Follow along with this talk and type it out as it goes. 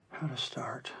how to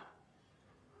start.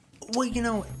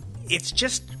 Well, it's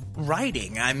just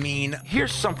writing. I mean...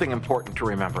 Here's something important to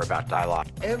remember about dialogue.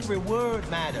 Every word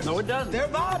matters. No, it doesn't. They're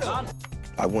vital.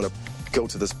 I want to go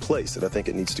to this place that I think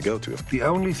it needs to go to. The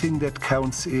only thing that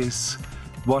counts is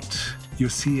what you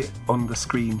see on the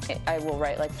screen. I will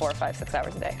write like 4 or 5, 6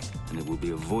 hours a day. And it will be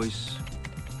a voice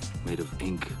made of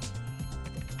ink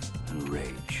and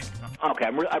rage. Okay,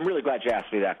 I'm really glad you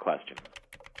asked me that question.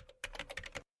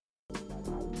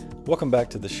 Welcome back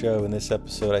to the show. In this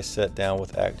episode, I sat down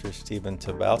with actor Stephen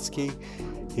Tobolowsky.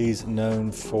 He's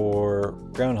known for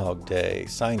Groundhog Day,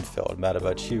 Seinfeld, Mad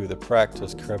About You, The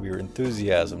Practice, Curb Your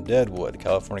Enthusiasm, Deadwood,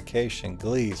 Californication,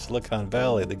 Glee, Silicon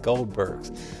Valley, The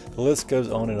Goldbergs. The list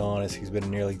goes on and on as he's been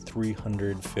in nearly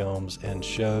 300 films and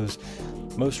shows.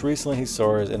 Most recently, he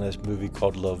stars in a movie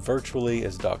called Love Virtually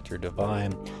as Dr.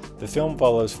 Divine. The film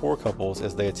follows 4 couples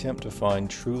as they attempt to find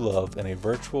true love in a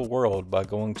virtual world by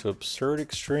going to absurd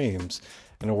extremes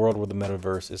in a world where the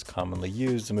metaverse is commonly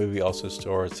used. The movie also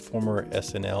stars former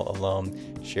SNL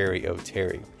alum Sherry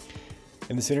O'Terry.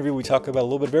 In this interview, we talk about a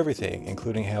little bit of everything,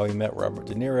 including how he met Robert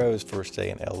De Niro his first day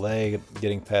in LA,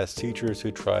 getting past teachers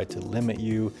who tried to limit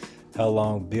you, how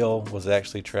long Bill was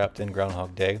actually trapped in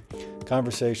Groundhog Day,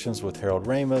 conversations with Harold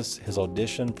Ramis, his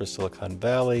audition for Silicon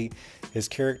Valley, his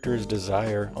character's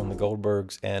desire on the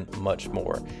Goldbergs, and much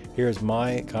more. Here's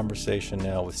my conversation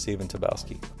now with Stephen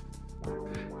Tobolowsky.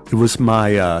 It was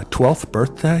my 12th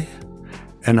birthday,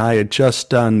 and I had just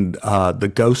done The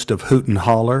Ghost of Hoot and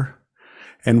Holler,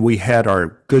 and we had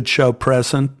our good show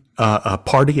present, a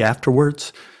party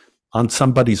afterwards on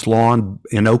somebody's lawn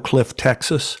in Oak Cliff,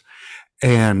 Texas,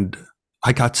 and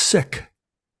I got sick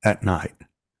that night.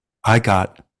 I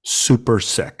got super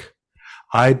sick.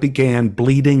 I began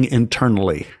bleeding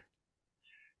internally,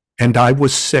 and I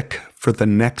was sick for the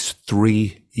next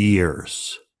 3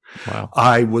 years. Wow.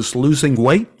 I was losing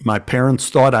weight. My parents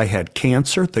thought I had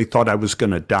cancer. They thought I was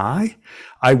going to die.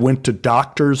 I went to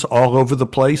doctors all over the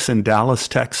place in Dallas,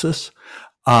 Texas.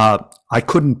 I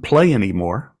couldn't play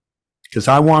anymore because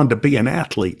I wanted to be an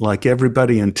athlete like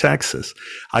everybody in Texas.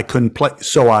 I couldn't play.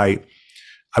 So I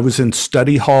was in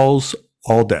study halls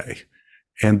all day.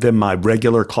 And then my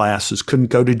regular classes, couldn't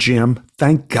go to gym.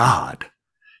 Thank God.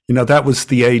 That was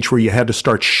the age where you had to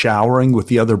start showering with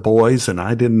the other boys, and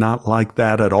I did not like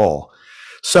that at all.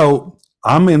 So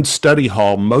I'm in study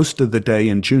hall most of the day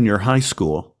in junior high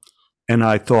school, and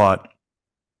I thought,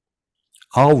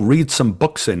 I'll read some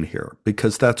books in here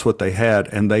because that's what they had.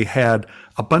 And they had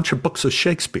a bunch of books of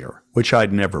Shakespeare, which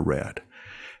I'd never read.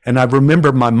 And I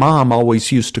remember my mom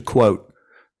always used to quote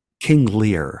King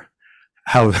Lear.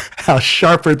 How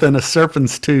sharper than a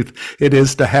serpent's tooth it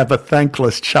is to have a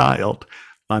thankless child.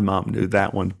 My mom knew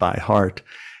that one by heart.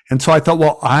 And so I thought,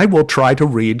 well, I will try to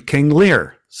read King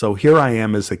Lear. So here I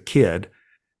am as a kid,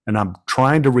 and I'm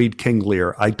trying to read King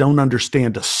Lear. I don't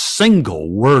understand a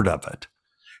single word of it.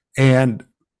 And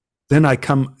then I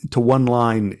come to one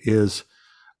line is,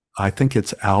 I think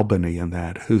it's Albany in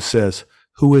that, who says,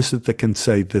 who is it that can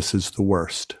say this is the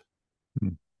worst?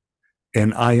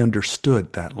 And I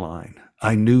understood that line.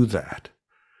 I knew that.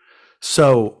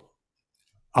 So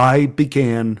I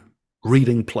began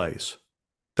reading plays.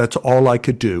 That's all I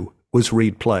could do was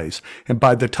read plays. And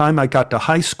by the time I got to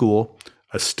high school,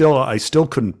 I still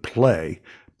couldn't play,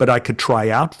 but I could try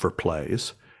out for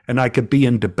plays and I could be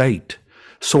in debate.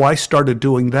 So I started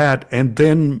doing that. And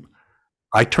then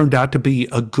I turned out to be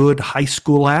a good high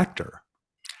school actor.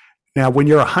 Now, when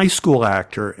you're a high school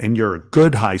actor and you're a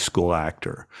good high school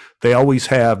actor, they always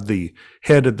have the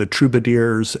head of the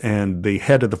troubadours and the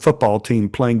head of the football team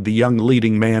playing the young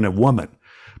leading man and woman.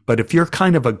 But if you're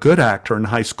kind of a good actor in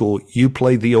high school, you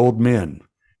play the old men.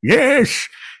 Yes.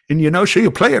 And, so you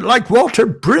play it like Walter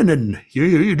Brennan.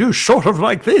 You do sort of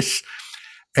like this.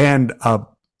 And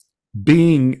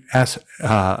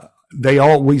they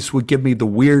always would give me the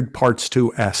weird parts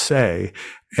to essay.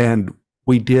 And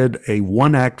we did a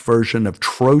 1-act version of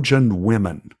Trojan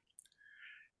Women.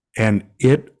 And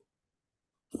it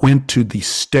went to the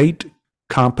state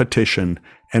competition,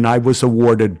 and I was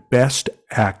awarded Best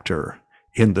Actor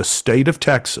in the state of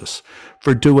Texas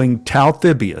for doing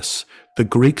Talthybius, the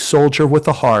Greek soldier with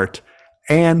a heart,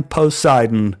 and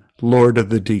Poseidon, Lord of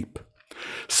the Deep.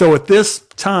 So at this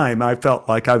time, I felt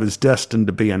like I was destined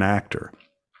to be an actor.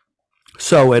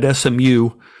 So at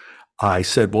SMU, I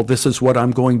said, well, this is what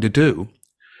I'm going to do.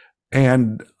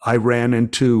 And I ran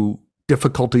into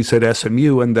difficulties at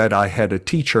SMU in that I had a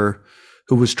teacher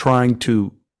who was trying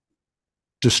to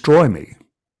destroy me.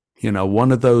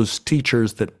 One of those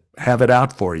teachers that have it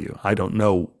out for you. I don't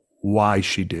know why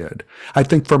she did. I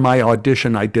think for my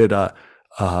audition, I did a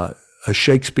a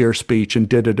Shakespeare speech and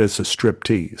did it as a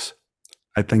striptease.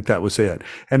 I think that was it.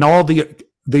 And all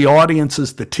the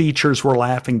audiences, the teachers were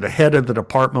laughing. The head of the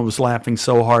department was laughing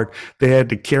so hard they had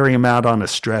to carry him out on a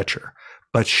stretcher.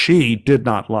 But she did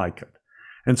not like it.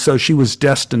 And so she was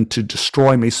destined to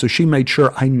destroy me. So she made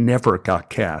sure I never got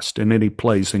cast in any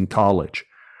plays in college.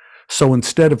 So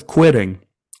instead of quitting,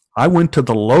 I went to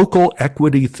the local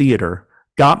Equity Theater,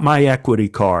 got my Equity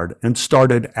card, and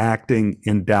started acting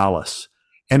in Dallas.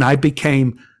 And I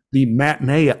became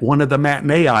one of the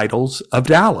matinee idols of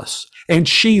Dallas. And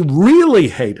she really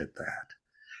hated that.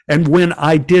 And when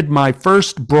I did my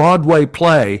first Broadway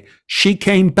play, she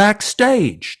came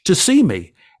backstage to see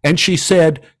me. And she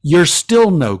said, "You're still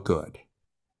no good."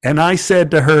 And I said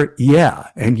to her, "Yeah,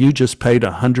 and you just paid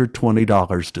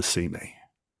 $120 to see me."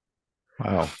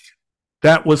 Wow.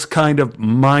 That was kind of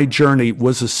my journey,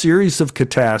 was a series of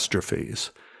catastrophes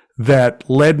that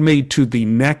led me to the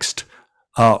next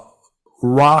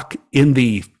rock in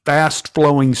the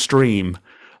fast-flowing stream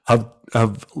of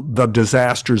the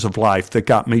disasters of life that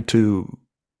got me to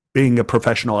being a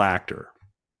professional actor.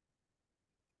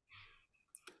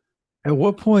 At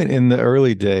what point in the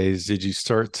early days did you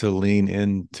start to lean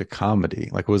into comedy?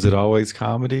 Like, was it always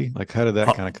comedy? Like, how did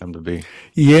that kind of come to be?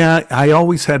 Yeah, I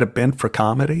always had a bent for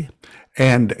comedy.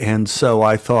 And so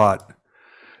I thought,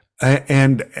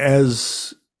 and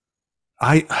as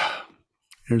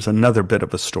here's another bit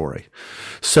of a story.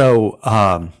 So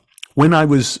when I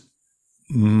was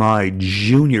my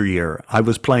junior year, I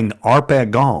was playing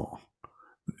Arpagon,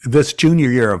 this junior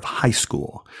year of high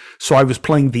school. So I was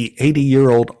playing the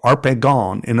 80-year-old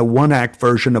Arpagon in a one-act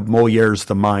version of Molière's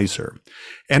The Miser.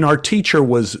 And our teacher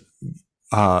was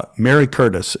Mary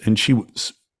Curtis, and she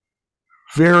was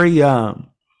very,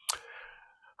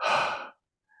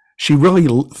 she really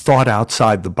thought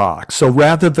outside the box. So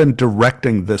rather than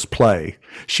directing this play,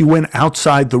 she went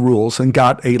outside the rules and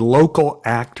got a local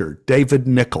actor, David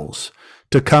Nichols,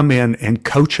 to come in and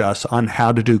coach us on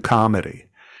how to do comedy.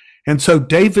 And so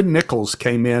David Nichols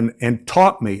came in and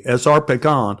taught me as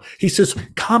Arpagon. He says,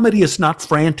 comedy is not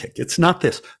frantic. It's not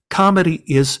this. Comedy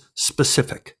is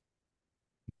specific.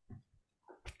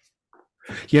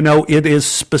 You know, it is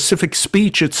specific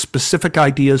speech. It's specific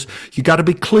ideas. You got to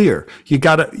be clear. You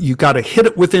got to hit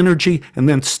it with energy and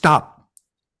then stop.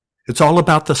 It's all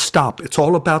about the stop. It's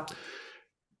all about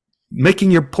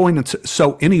making your point. And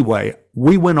so anyway,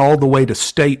 we went all the way to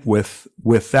state with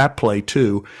that play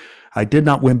too. I did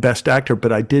not win Best Actor,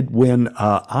 but I did win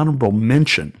honorable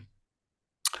mention.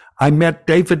 I met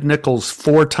David Nichols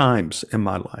 4 times in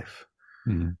my life.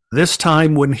 Mm-hmm. This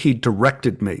time when he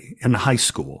directed me in high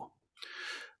school.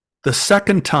 The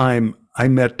second time I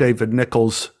met David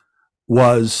Nichols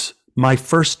was my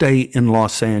first day in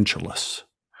Los Angeles.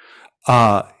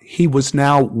 He was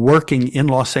now working in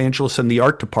Los Angeles in the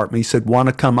art department. He said, "Want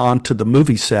to come on to the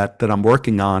movie set that I'm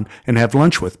working on and have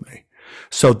lunch with me?"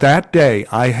 So that day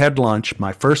I had lunch,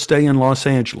 my first day in Los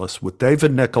Angeles, with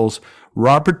David Nichols,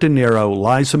 Robert De Niro,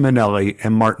 Liza Minnelli,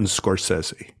 and Martin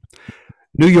Scorsese.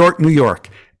 New York, New York.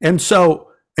 And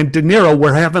De Niro,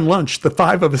 we're having lunch, the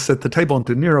 5 of us at the table, and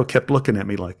De Niro kept looking at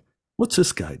me like, "What's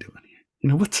this guy doing here? You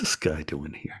know, what's this guy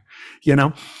doing here?" You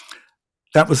know,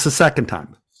 that was the second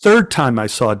time. Third time I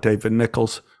saw David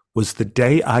Nichols was the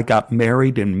day I got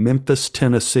married in Memphis,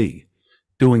 Tennessee,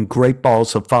 doing Great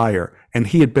Balls of Fire. And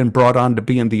he had been brought on to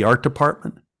be in the art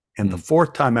department. And the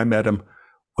fourth time I met him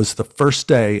was the first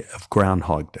day of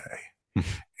Groundhog Day.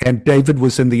 And David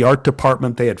was in the art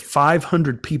department. They had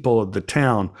 500 people of the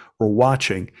town were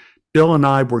watching. Bill and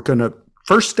I were going to,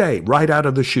 first day, right out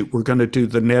of the shoot, we're going to do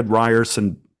the Ned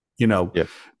Ryerson,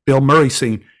 Bill Murray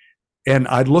scene. And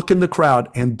I look in the crowd,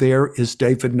 and there is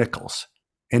David Nichols.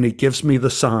 And he gives me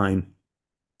the sign.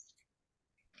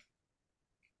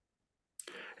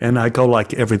 And I go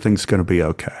like, everything's going to be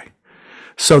okay.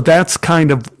 So that's kind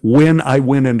of when I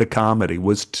went into comedy,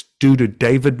 was due to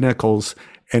David Nichols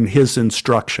and his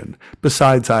instruction.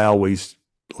 Besides, I always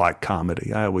liked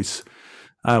comedy. I always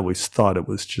thought it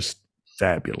was just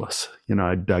fabulous. You know,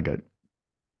 I dug it.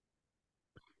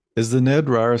 Is the Ned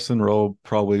Ryerson role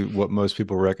probably what most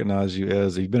people recognize you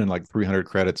as? You've been in like 300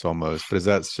 credits almost, but is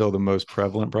that still the most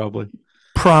prevalent probably?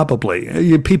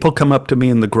 Probably. People come up to me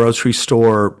in the grocery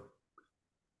store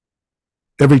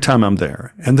every time I'm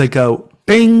there, and they go,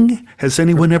 "Bing, has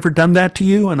anyone ever done that to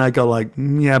you?" And I go like,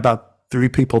 "Yeah, about 3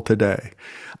 people today."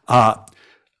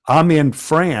 I'm in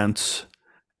France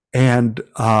and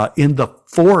in the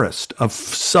forest of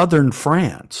southern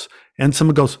France, and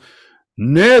someone goes,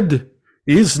 "Ned,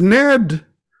 is Ned?"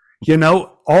 You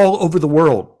know, all over the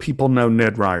world, people know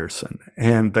Ned Ryerson,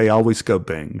 and they always go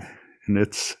Bing. And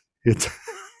it's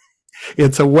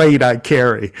it's a weight I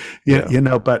carry, you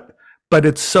know, but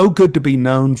it's so good to be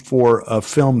known for a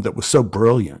film that was so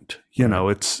brilliant. You know,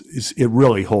 it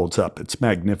really holds up. It's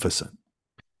magnificent.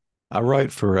 I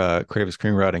write for creative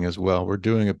screenwriting as well. We're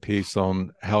doing a piece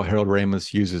on how Harold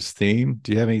Ramis uses theme.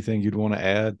 Do you have anything you'd want to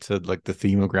add to like the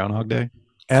theme of Groundhog Day?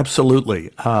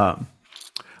 Absolutely.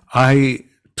 I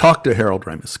talked to Harold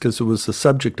Ramis because it was the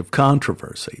subject of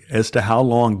controversy as to how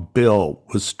long Bill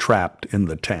was trapped in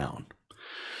the town.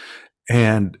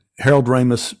 And Harold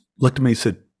Ramis looked at me and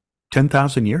said,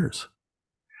 10,000 years.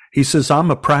 He says,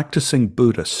 I'm a practicing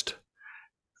Buddhist.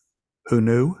 Who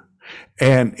knew?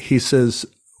 And he says,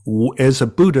 as a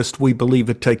Buddhist, we believe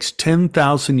it takes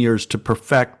 10,000 years to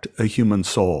perfect a human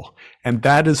soul. And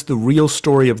that is the real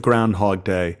story of Groundhog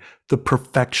Day, the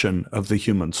perfection of the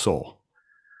human soul.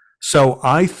 So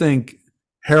I think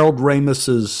Harold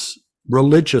Ramis's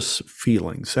religious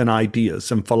feelings and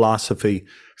ideas and philosophy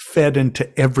fed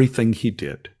into everything he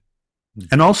did.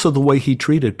 And also the way he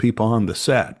treated people on the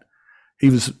set. He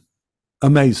was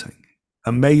amazing,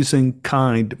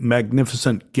 kind,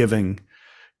 magnificent, giving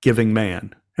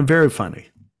man. And very funny.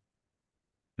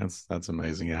 That's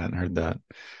amazing. I hadn't heard that.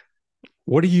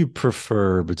 What do you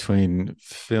prefer between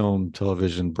film,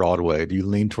 television, Broadway? Do you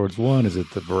lean towards one? Is it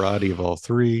the variety of all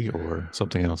three or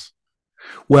something else?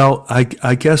 Well,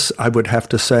 I guess I would have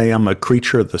to say I'm a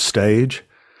creature of the stage,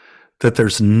 that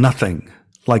there's nothing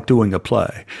like doing a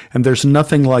play. And there's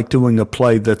nothing like doing a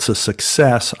play that's a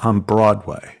success on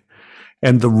Broadway.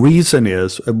 And the reason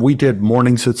is we did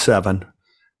Mornings at 7.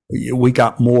 We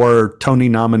got more Tony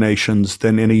nominations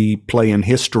than any play in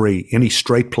history, any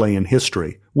straight play in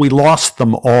history. We lost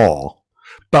them all,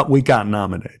 but we got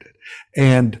nominated.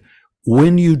 And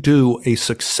when you do a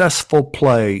successful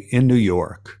play in New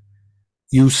York,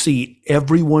 you see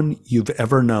everyone you've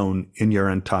ever known in your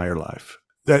entire life.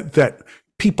 That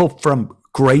people from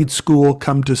grade school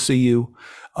come to see you,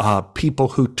 people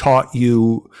who taught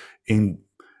you in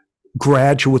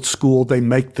graduate school, they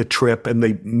make the trip and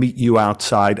they meet you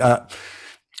outside.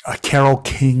 Carole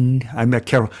King, I met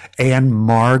Carole. Anne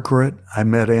Margaret, I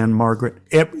met Anne Margaret.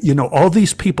 You know, all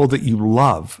these people that you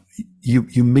love,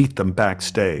 you meet them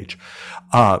backstage.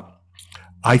 I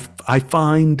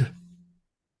find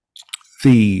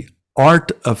the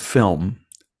art of film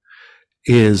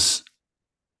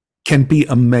can be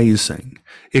amazing.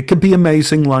 It could be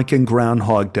amazing like in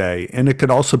Groundhog Day, and it could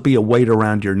also be a weight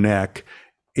around your neck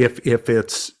if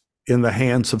it's in the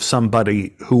hands of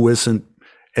somebody who isn't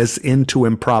as into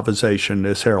improvisation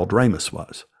as Harold Ramis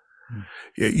was.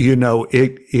 You know,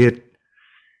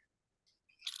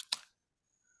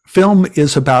 film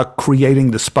is about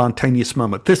creating the spontaneous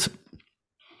moment. This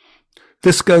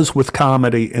goes with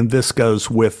comedy, and this goes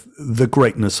with the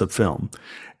greatness of film.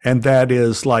 And that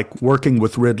is like working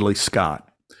with Ridley Scott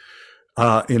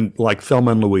in like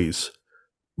Thelma and Louise.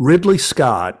 Ridley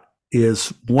Scott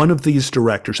is one of these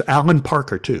directors, Alan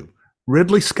Parker too.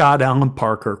 Ridley Scott, Alan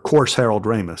Parker, of course, Harold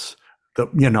Ramis.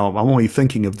 I'm only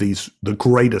thinking of the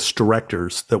greatest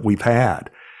directors that we've had.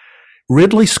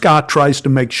 Ridley Scott tries to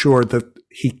make sure that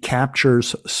he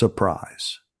captures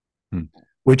surprise,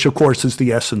 which of course is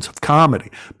the essence of comedy.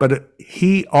 But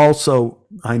he also,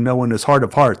 I know in his heart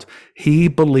of hearts, he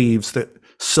believes that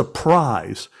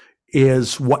surprise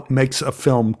is what makes a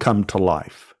film come to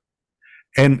life.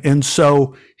 And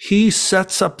so he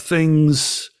sets up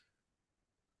things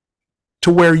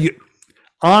to where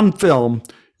on film,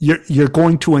 you're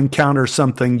going to encounter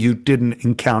something you didn't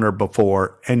encounter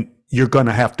before, and you're going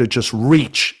to have to just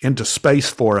reach into space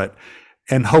for it,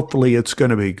 and hopefully it's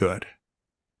going to be good.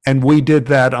 And we did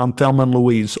that on Thelma and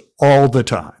Louise all the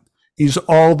time. He's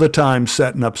all the time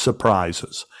setting up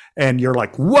surprises. And you're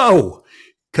like, whoa,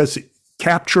 because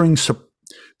capturing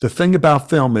the thing about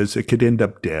film is it could end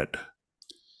up dead.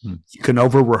 You can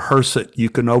over-rehearse it. You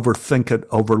can overthink it,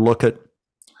 overlook it.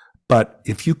 But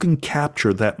if you can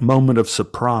capture that moment of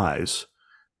surprise,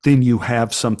 then you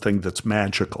have something that's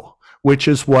magical, which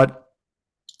is what,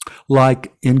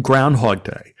 like in Groundhog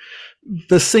Day,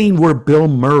 the scene where Bill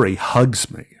Murray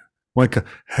hugs me, like,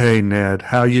 hey, Ned,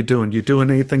 how you doing? You doing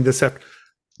anything this afternoon?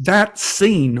 That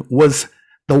scene was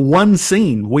the one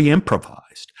scene we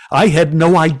improvised. I had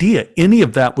no idea any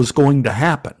of that was going to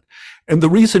happen. And the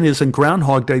reason is in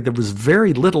Groundhog Day, there was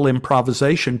very little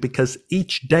improvisation because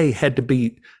each day had to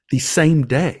be the same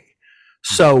day.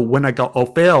 So when I go, oh,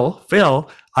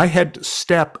 Phil, I had to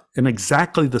step in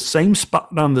exactly the same spot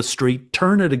on the street,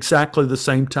 turn at exactly the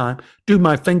same time, do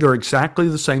my finger exactly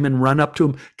the same, and run up to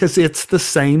him because it's the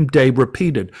same day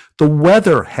repeated. The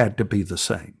weather had to be the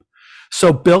same.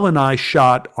 So Bill and I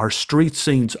shot our street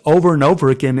scenes over and over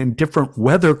again in different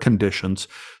weather conditions,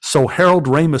 so Harold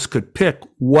Ramis could pick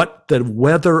what the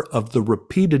weather of the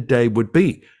repeated day would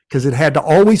be, because it had to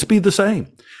always be the same.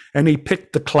 And he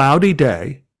picked the cloudy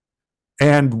day,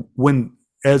 and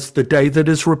as the day that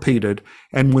is repeated,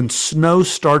 and when snow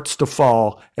starts to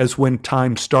fall as when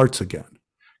time starts again.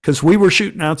 Because we were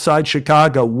shooting outside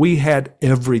Chicago, we had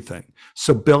everything.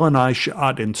 So Bill and I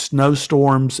shot in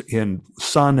snowstorms, in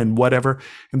sun and whatever.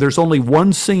 And there's only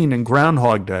one scene in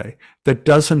Groundhog Day that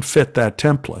doesn't fit that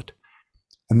template.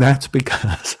 And that's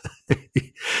because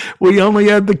we only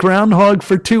had the groundhog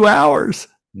for 2 hours.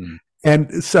 Mm.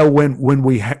 And so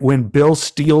when Bill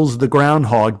steals the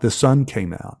groundhog, the sun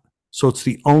came out. So it's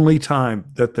the only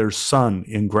time that there's sun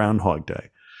in Groundhog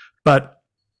Day. But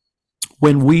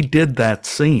when we did that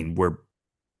scene where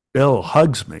Bill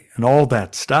hugs me and all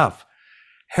that stuff,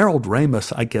 Harold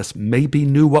Ramis, I guess, maybe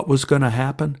knew what was going to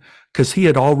happen because he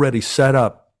had already set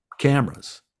up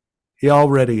cameras. He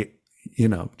already,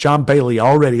 John Bailey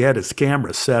already had his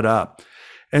camera set up.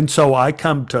 And so I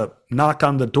come to knock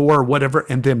on the door or whatever,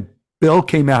 and then Bill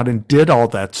came out and did all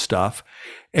that stuff.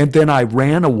 And then I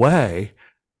ran away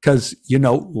because,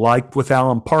 like with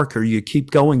Alan Parker, you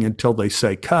keep going until they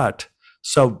say cut.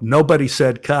 So nobody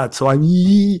said cut. So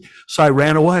I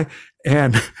ran away,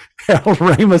 and Harold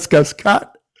Ramis goes, cut.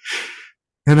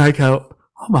 And I go,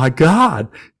 oh my God.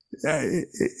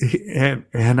 And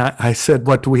I said,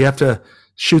 what, do we have to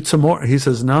shoot some more? He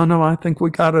says, no, I think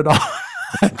we got it all.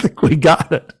 I think we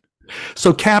got it.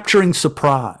 So capturing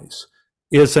surprise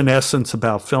is an essence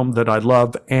about film that I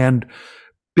love, and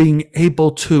being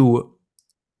able to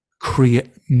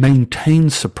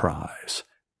maintain surprise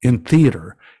in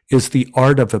theater is the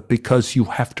art of it, because you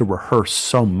have to rehearse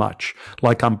so much.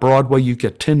 Like on Broadway, you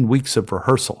get 10 weeks of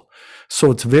rehearsal. So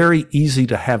it's very easy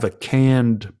to have a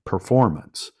canned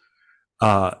performance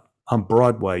on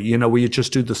Broadway, where you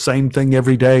just do the same thing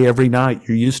every day, every night.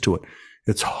 You're used to it.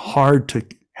 It's hard to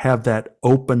have that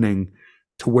opening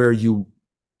to where you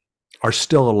are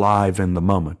still alive in the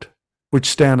moment, which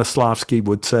Stanislavski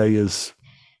would say is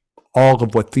all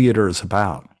of what theater is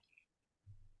about.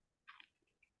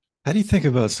 How do you think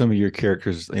about some of your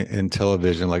characters in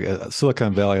television? Like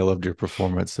Silicon Valley, I loved your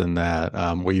performance in that,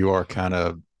 where you are kind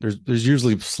of, there's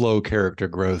usually slow character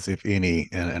growth, if any,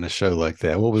 in a show like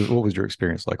that. What was your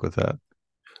experience like with that?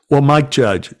 Well, Mike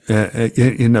Judge,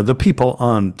 the people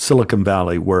on Silicon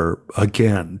Valley were,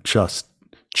 again, just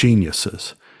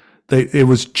geniuses. It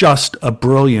was just a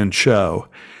brilliant show.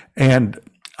 And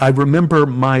I remember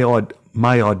my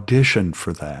audition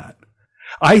for that.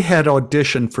 I had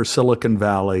auditioned for Silicon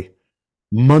Valley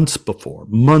months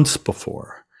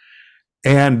before.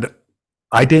 And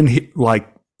I didn't,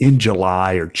 in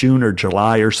July or June or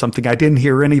July or something, I didn't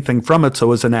hear anything from it.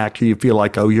 So as an actor, you feel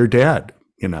like, oh, you're dead,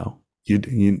 You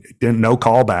didn't, no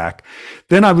call back.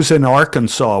 Then I was in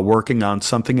Arkansas working on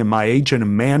something, and my agent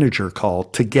and manager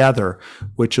called together,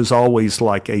 which is always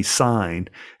like a sign.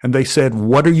 And they said,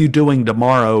 what are you doing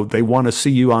tomorrow? They want to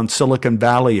see you on Silicon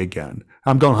Valley again.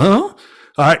 I'm going, huh?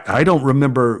 I don't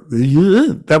remember.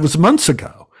 That was months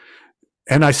ago.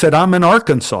 And I said, I'm in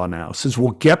Arkansas now. He says,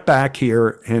 well, get back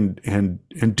here and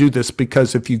do this,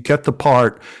 because if you get the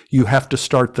part, you have to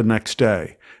start the next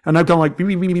day. And I've gone like,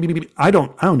 I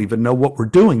don't even know what we're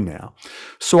doing now.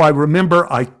 So I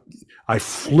remember I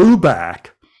flew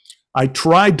back. I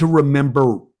tried to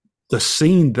remember the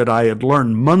scene that I had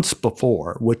learned months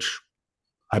before, which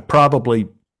I probably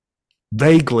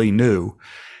vaguely knew.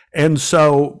 And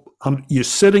so you're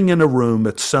sitting in a room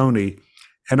at Sony,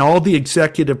 and all the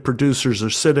executive producers are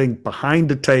sitting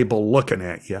behind a table looking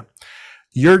at you.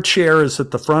 Your chair is at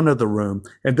the front of the room,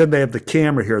 and then they have the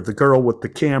camera here. The girl with the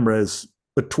camera is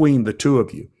between the two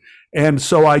of you. And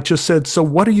so I just said, so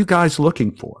what are you guys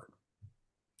looking for?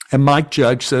 And Mike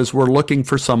Judge says, we're looking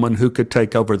for someone who could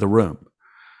take over the room.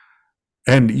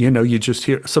 And, you just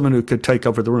hear someone who could take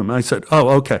over the room. And I said, oh,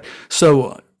 okay.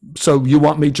 So you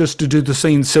want me just to do the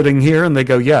scene sitting here? And they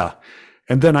go, yeah.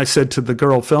 And then I said to the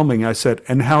girl filming, I said,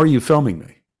 and how are you filming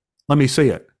me? Let me see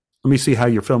it. Let me see how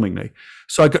you're filming me.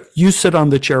 So I go, you sit on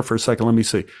the chair for a second. Let me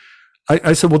see.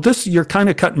 I said, well, you're kind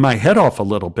of cutting my head off a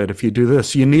little bit if you do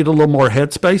this. You need a little more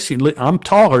head space. I'm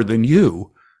taller than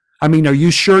you. I mean, are you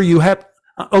sure you have?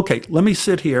 Okay, let me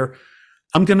sit here.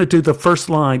 I'm going to do the first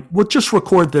line. We'll just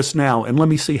record this now, and let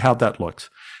me see how that looks.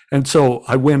 And so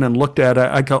I went and looked at it.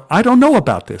 I go, I don't know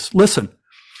about this. Listen,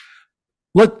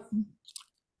 look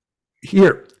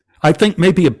here. I think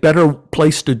maybe a better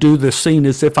place to do this scene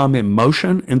is if I'm in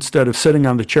motion instead of sitting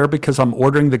on the chair, because I'm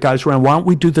ordering the guys around. Why don't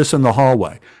we do this in the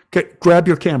hallway? Okay, grab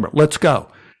your camera. Let's go.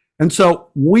 And so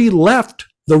we left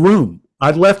the room.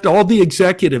 I left all the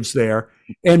executives there,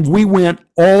 and we went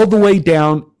all the way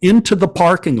down into the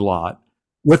parking lot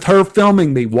with her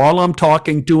filming me while I'm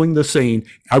talking, doing the scene.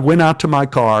 I went out to my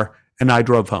car and I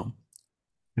drove home.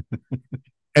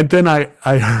 And then I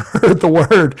heard the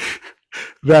word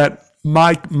that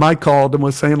Mike called and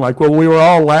was saying, like, well, we were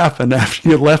all laughing after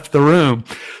you left the room.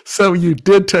 So you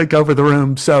did take over the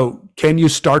room. So can you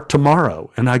start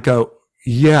tomorrow? And I go,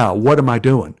 yeah, what am I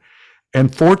doing?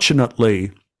 And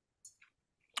fortunately,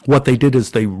 what they did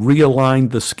is they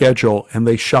realigned the schedule and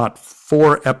they shot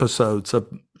 4 episodes of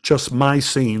just my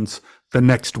scenes the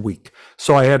next week.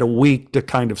 So I had a week to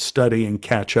kind of study and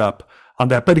catch up on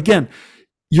that. But again,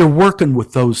 you're working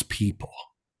with those people.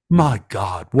 My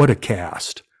God, what a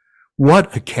cast.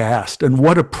 What a cast and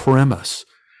what a premise.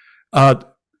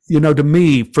 To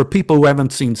me, for people who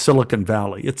haven't seen Silicon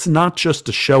Valley, it's not just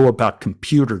a show about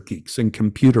computer geeks and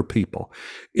computer people.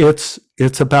 It's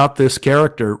about this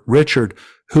character, Richard,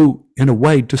 who in a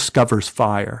way discovers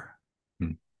fire.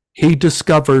 He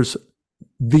discovers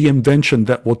the invention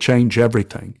that will change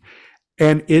everything.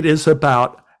 And it is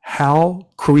about how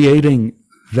creating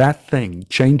that thing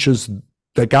changes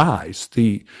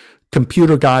the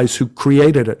computer guys who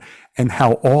created it, and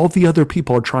how all the other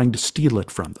people are trying to steal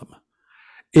it from them.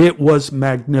 It was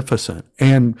magnificent,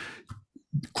 and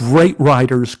great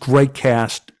writers, great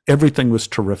cast. Everything was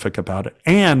terrific about it.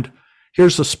 And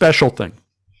here's a special thing.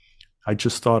 I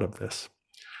just thought of this.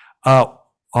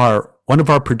 One of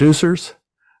our producers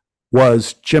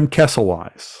was Jim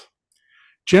Kesselwise.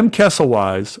 Jim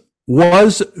Kesselwise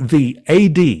was the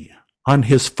AD on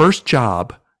his first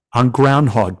job on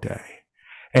Groundhog Day.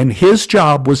 And his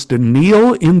job was to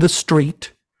kneel in the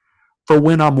street for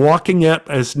when I'm walking up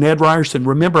as Ned Ryerson.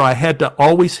 Remember, I had to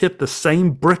always hit the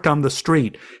same brick on the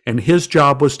street. And his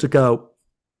job was to go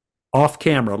off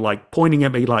camera, like pointing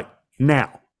at me like,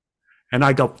 now. And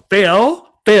I go, Phil.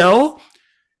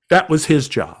 That was his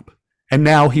job. And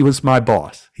now he was my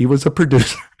boss. He was a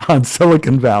producer on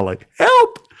Silicon Valley.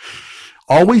 Help!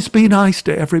 Always be nice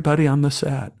to everybody on the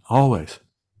set. Always.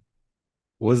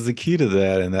 Was the key to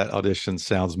that, and that audition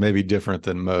sounds maybe different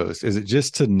than most, is it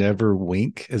just to never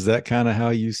wink? Is that kind of how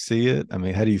you see it? I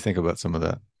mean, how do you think about some of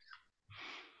that?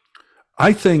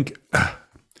 I think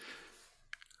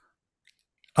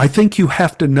you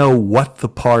have to know what the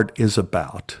part is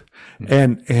about,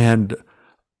 and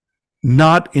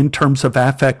not in terms of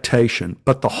affectation,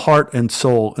 but the heart and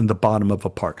soul in the bottom of a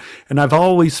part. And I've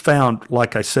always found,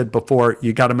 like I said before,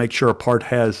 you got to make sure a part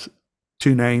has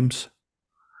 2 names.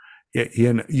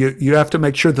 You have to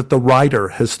make sure that the writer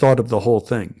has thought of the whole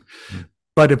thing.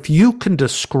 But if you can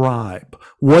describe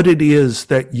what it is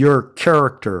that your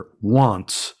character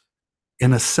wants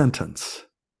in a sentence,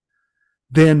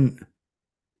 then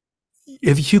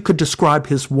if you could describe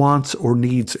his wants or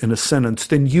needs in a sentence,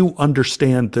 then you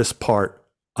understand this part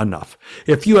enough.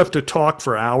 If you have to talk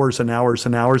for hours and hours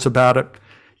and hours about it,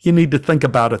 you need to think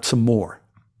about it some more.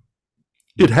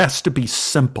 It has to be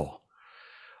simple.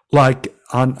 Like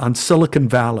on Silicon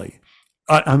Valley,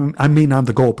 I mean on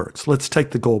the Goldbergs. Let's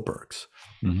take the Goldbergs.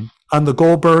 Mm-hmm. On the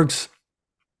Goldbergs,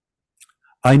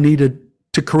 I needed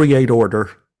to create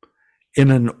order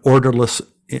in an orderless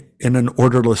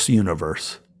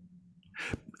universe.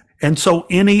 And so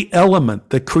any element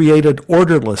that created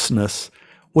orderlessness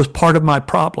was part of my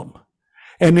problem.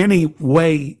 And any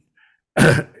way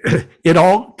it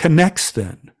all connects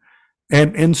then.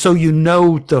 And so you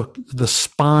know the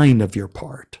spine of your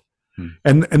part.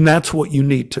 And that's what you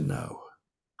need to know,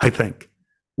 I think,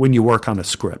 when you work on a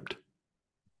script.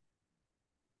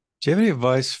 Do you have any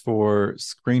advice for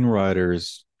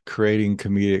screenwriters creating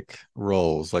comedic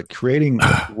roles, like creating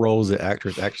roles that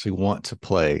actors actually want to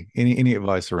play? Any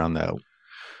advice around that?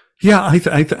 Yeah,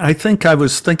 I think I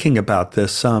was thinking about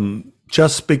this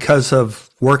just because of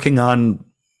working on,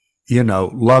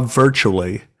 Love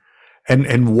Virtually.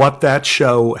 And what that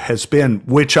show has been,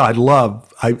 which I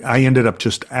love, I ended up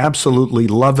just absolutely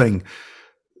loving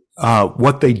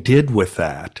what they did with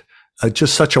that.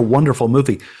 Just such a wonderful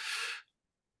movie.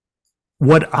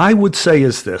 What I would say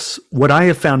is this: what I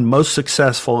have found most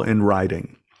successful in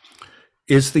writing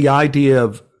is the idea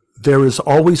of there is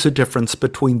always a difference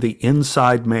between the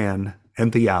inside man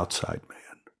and the outside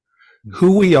man,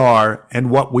 who we are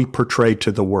and what we portray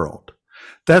to the world.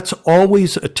 That's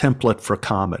always a template for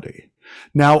comedy.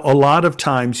 Now, a lot of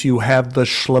times you have the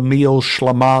Schlemiel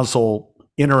Schlemazel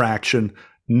interaction,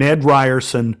 Ned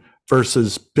Ryerson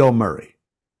versus Bill Murray.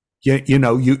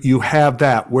 You have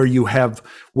that where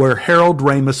Harold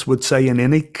Ramis would say in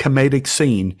any comedic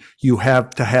scene, you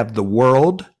have to have the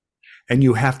world and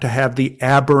you have to have the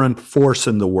aberrant force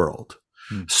in the world.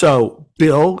 So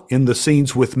Bill, in the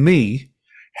scenes with me,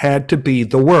 had to be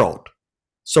the world.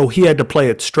 So he had to play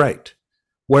it straight.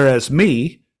 Whereas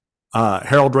me,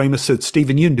 Harold Ramis said,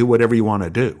 Stephen, you can do whatever you want to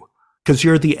do because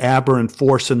you're the aberrant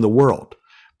force in the world.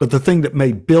 But the thing that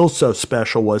made Bill so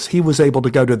special was he was able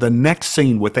to go to the next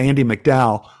scene with Andy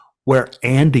McDowell where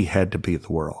Andy had to be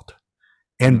the world.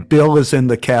 And Bill is in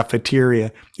the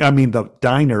the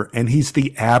diner, and he's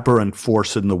the aberrant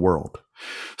force in the world.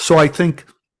 So I think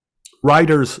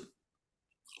writers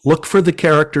look for the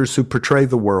characters who portray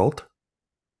the world,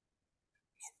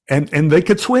 and they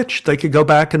could switch. They could go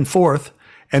back and forth.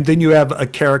 And then you have a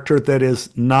character that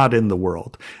is not in the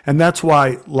world. And that's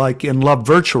why, like in Love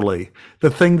Virtually, the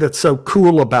thing that's so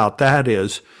cool about that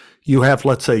is you have,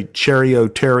 let's say, Cherry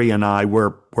O'Terry and I,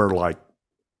 we're like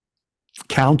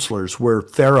counselors, we're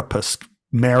therapists,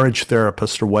 marriage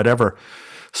therapists or whatever.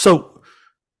 So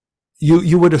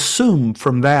you would assume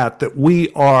from that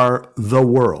we are the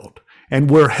world.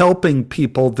 And we're helping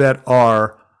people that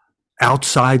are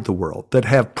outside the world, that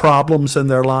have problems in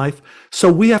their life.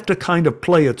 So we have to kind of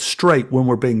play it straight when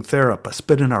we're being therapists.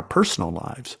 But in our personal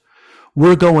lives,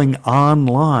 we're going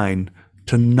online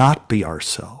to not be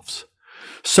ourselves.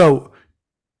 So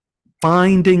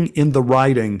finding in the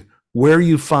writing where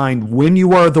you find when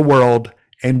you are the world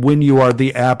and when you are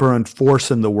the aberrant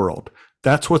force in the world.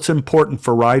 That's what's important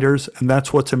for writers, and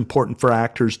that's what's important for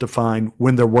actors to find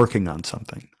when they're working on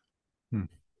something.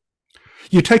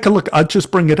 You take a look, I'll just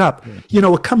bring it up. You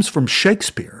know, it comes from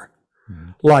Shakespeare.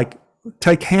 Like,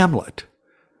 take Hamlet.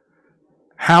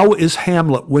 How is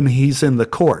Hamlet when he's in the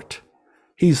court?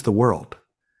 He's the world.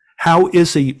 How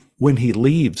is he when he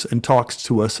leaves and talks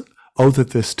to us? Oh,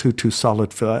 that this too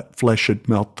solid flesh should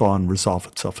melt, thaw, and resolve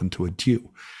itself into a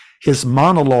dew. His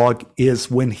monologue is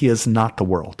when he is not the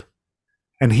world.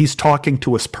 And he's talking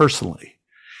to us personally.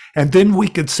 And then we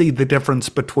could see the difference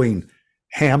between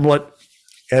Hamlet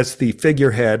as the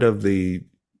figurehead of the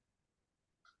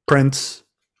prince,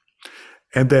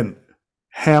 and then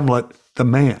Hamlet, the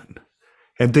man.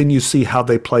 And then you see how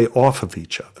they play off of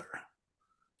each other.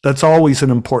 That's always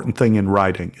an important thing in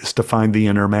writing, is to find the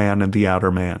inner man and the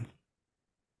outer man.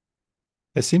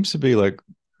 It seems to be like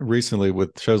recently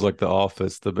with shows like The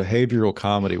Office, the behavioral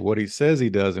comedy, what he says he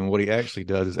does and what he actually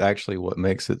does is actually what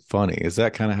makes it funny. Is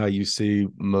that kind of how you see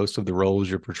most of the roles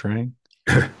you're portraying?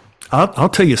 I'll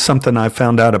tell you something I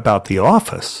found out about The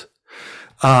Office.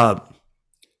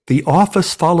 The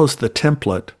Office follows the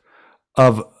template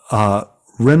of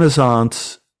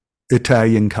Renaissance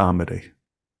Italian comedy.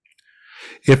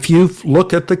 If you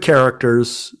look at the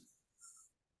characters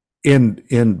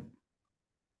in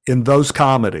those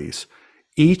comedies,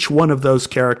 each one of those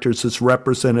characters is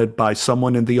represented by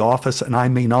someone in the office, and I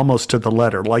mean almost to the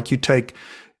letter. Like you take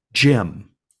Jim.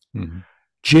 Mm-hmm.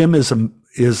 Jim is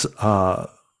a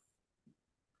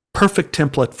perfect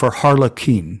template for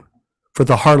Harlequin, for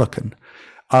the Harlequin.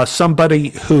 Somebody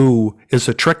who is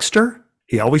a trickster.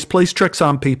 He always plays tricks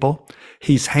on people.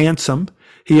 He's handsome.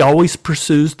 He always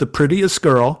pursues the prettiest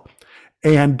girl,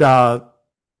 and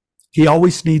he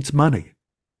always needs money.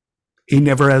 He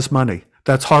never has money.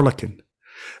 That's Harlequin.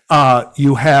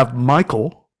 You have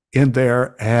Michael in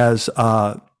there as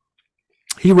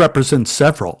he represents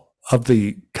several of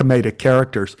the comedic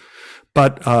characters,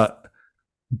 but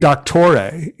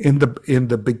Doctore in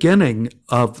the beginning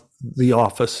of The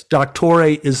Office,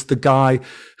 Doctore is the guy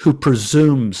who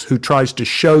presumes, who tries to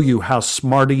show you how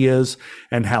smart he is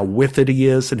and how with it he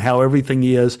is and how everything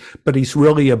he is, but he's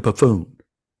really a buffoon.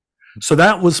 So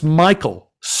that was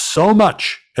Michael so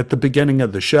much at the beginning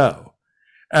of the show.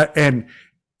 And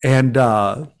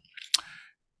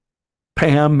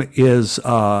Pam is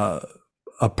a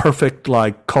perfect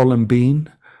like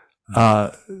Columbine.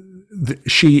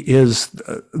 She is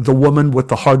the woman with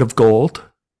the heart of gold,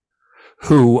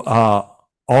 who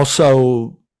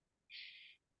also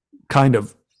kind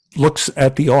of looks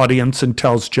at the audience and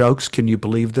tells jokes. Can you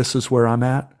believe this is where I'm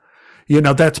at? You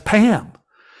know, that's Pam.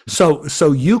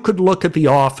 So you could look at The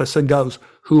Office and goes,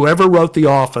 whoever wrote The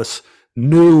Office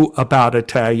knew about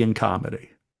Italian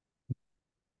comedy.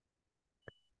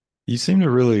 You seem to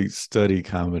really study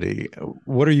comedy.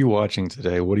 What are you watching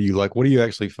today? What do you like? What do you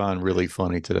actually find really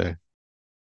funny today?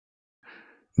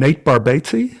 Nate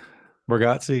Bargatze?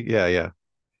 Bargatze? Yeah.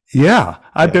 Yeah.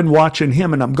 I've been watching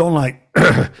him and I'm going like,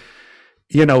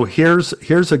 you know, here's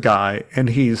a guy and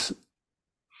he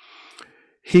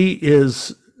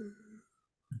is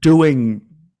doing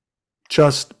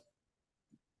just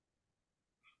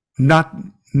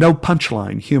no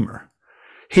punchline humor.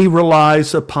 He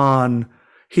relies upon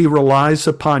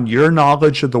your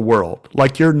knowledge of the world,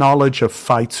 like your knowledge of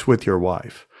fights with your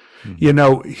wife. Mm-hmm. You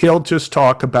know, he'll just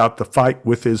talk about the fight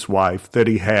with his wife that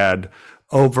he had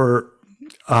over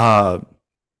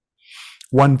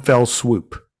one fell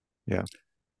swoop. Yeah.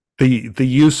 The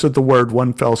use of the word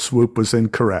one fell swoop was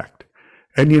incorrect.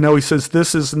 And, he says,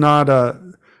 this is not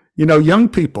young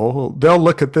people, they'll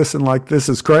look at this and like, this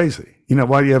is crazy.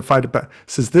 Why do you have a fight about?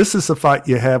 He says, this is a fight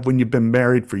you have when you've been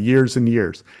married for years and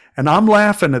years. And I'm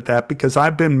laughing at that because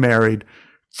I've been married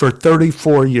for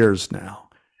 34 years now.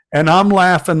 And I'm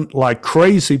laughing like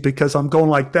crazy because I'm going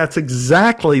like, that's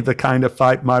exactly the kind of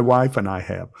fight my wife and I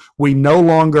have. We no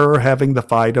longer are having the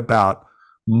fight about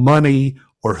money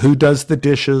or who does the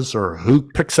dishes or who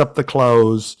picks up the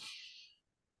clothes.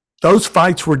 Those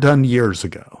fights were done years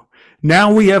ago.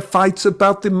 Now we have fights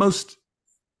about the most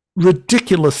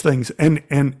ridiculous things.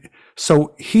 And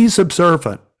so he's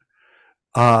observant.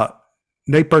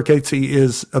 Nate Bargatze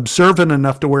is observant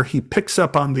enough to where he picks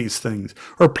up on these things,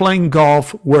 or playing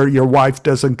golf where your wife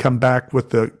doesn't come back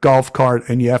with the golf cart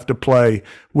and you have to play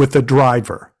with the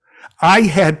driver. I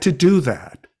had to do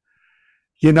that.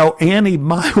 Annie,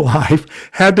 my wife,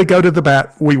 had to go to the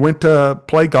bath. We went to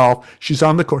play golf. She's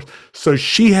on the course. So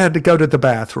she had to go to the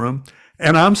bathroom,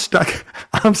 and I'm stuck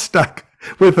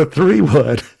with a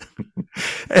 3-wood.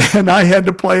 And I had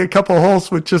to play a couple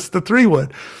holes with just the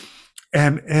 3-wood.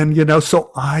 And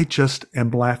so I just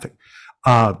am laughing.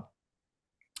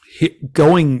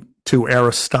 Going to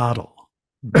Aristotle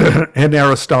and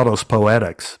Aristotle's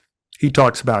Poetics, he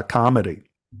talks about comedy.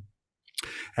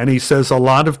 And he says a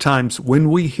lot of times when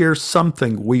we hear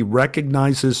something we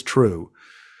recognize is true,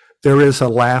 there is a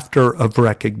laughter of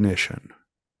recognition.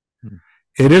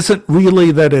 It isn't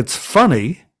really that it's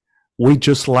funny. We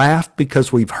just laugh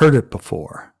because we've heard it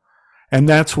before. And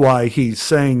that's why he's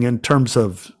saying in terms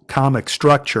of comic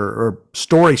structure or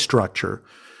story structure,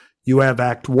 you have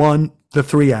Act 1, the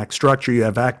 3-act structure. You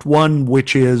have Act 1,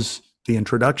 which is the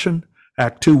introduction,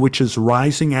 Act 2, which is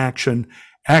rising action,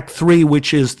 Act 3,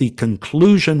 which is the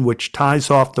conclusion, which ties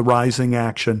off the rising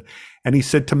action. And he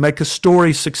said to make a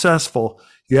story successful,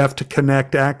 you have to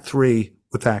connect Act 3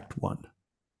 with Act 1.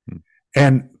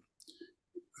 And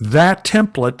that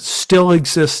template still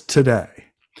exists today.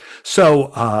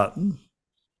 So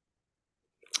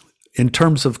in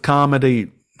terms of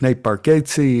comedy, Nate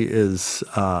Bargatze is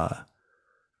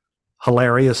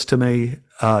hilarious to me,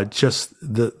 just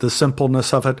the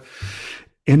simpleness of it.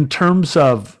 In terms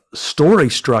of story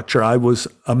structure, I was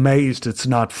amazed. It's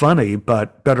not funny,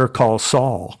 but Better Call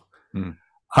Saul.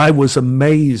 I was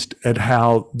amazed at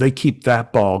how they keep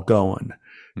that ball going.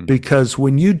 Because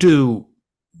when you do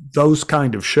those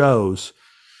kind of shows,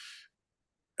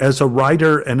 as a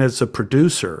writer and as a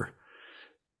producer,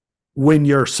 when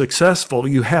you're successful,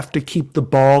 you have to keep the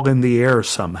ball in the air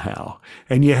somehow.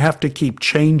 And you have to keep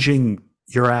changing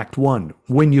your Act 1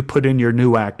 when you put in your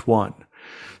new Act 1.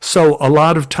 So a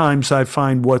lot of times I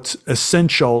find what's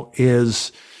essential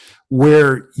is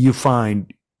where you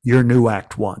find your new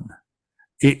Act 1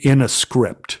 in a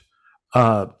script.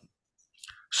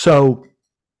 So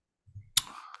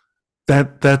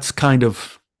that's kind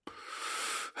of,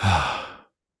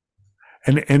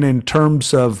 and in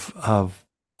terms of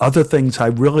other things, I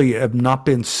really have not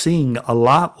been seeing a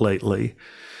lot lately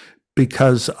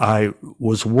because I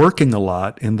was working a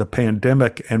lot in the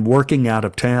pandemic and working out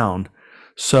of town.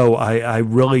 So I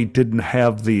really didn't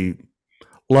have the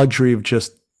luxury of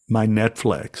just my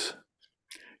Netflix.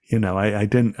 I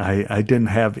didn't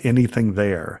have anything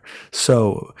there.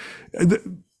 So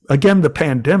again, the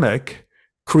pandemic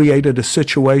created a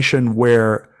situation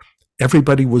where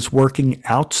everybody was working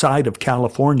outside of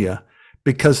California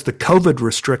because the COVID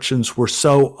restrictions were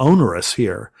so onerous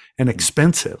here and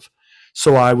expensive.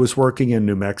 So I was working in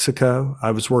New Mexico. I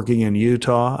was working in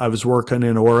Utah. I was working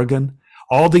in Oregon.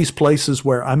 All these places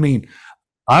where,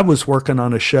 I was working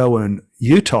on a show in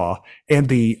Utah, and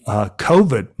the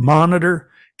COVID monitor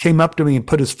came up to me and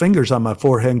put his fingers on my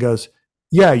forehead and goes,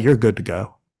 "Yeah, you're good to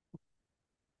go."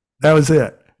 That was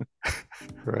it.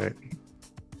 Right.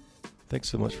 Thanks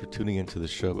so much for tuning into the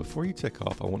show. Before you take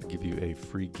off, I want to give you a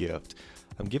free gift.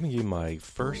 I'm giving you my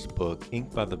first book,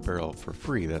 Ink by the Barrel, for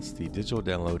free. That's the digital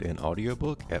download and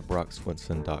audiobook at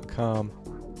brockswinson.com.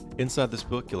 Inside this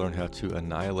book, you'll learn how to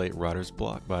annihilate writer's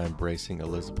block by embracing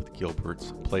Elizabeth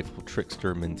Gilbert's playful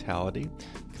trickster mentality. You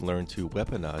can learn to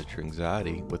weaponize your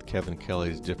anxiety with Kevin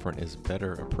Kelly's different is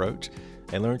better approach,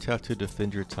 and learn how to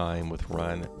defend your time with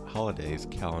Ryan Holiday's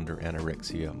calendar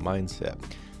anorexia mindset.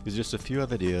 There's just a few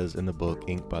other ideas in the book,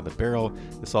 Ink by the Barrel.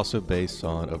 It's also based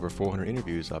on over 400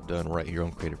 interviews I've done right here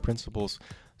on Creative Principles.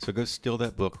 So go steal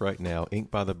that book right now,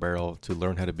 Ink by the Barrel, to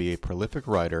learn how to be a prolific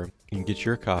writer. You can get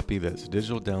your copy, that's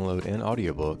digital download and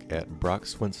audiobook, at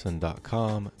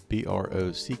brockswinson.com,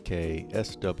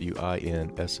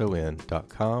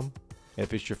 BrockSwinson.com.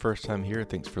 If it's your first time here,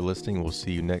 thanks for listening. We'll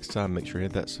see you next time. Make sure to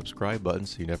hit that subscribe button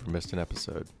so you never miss an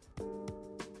episode.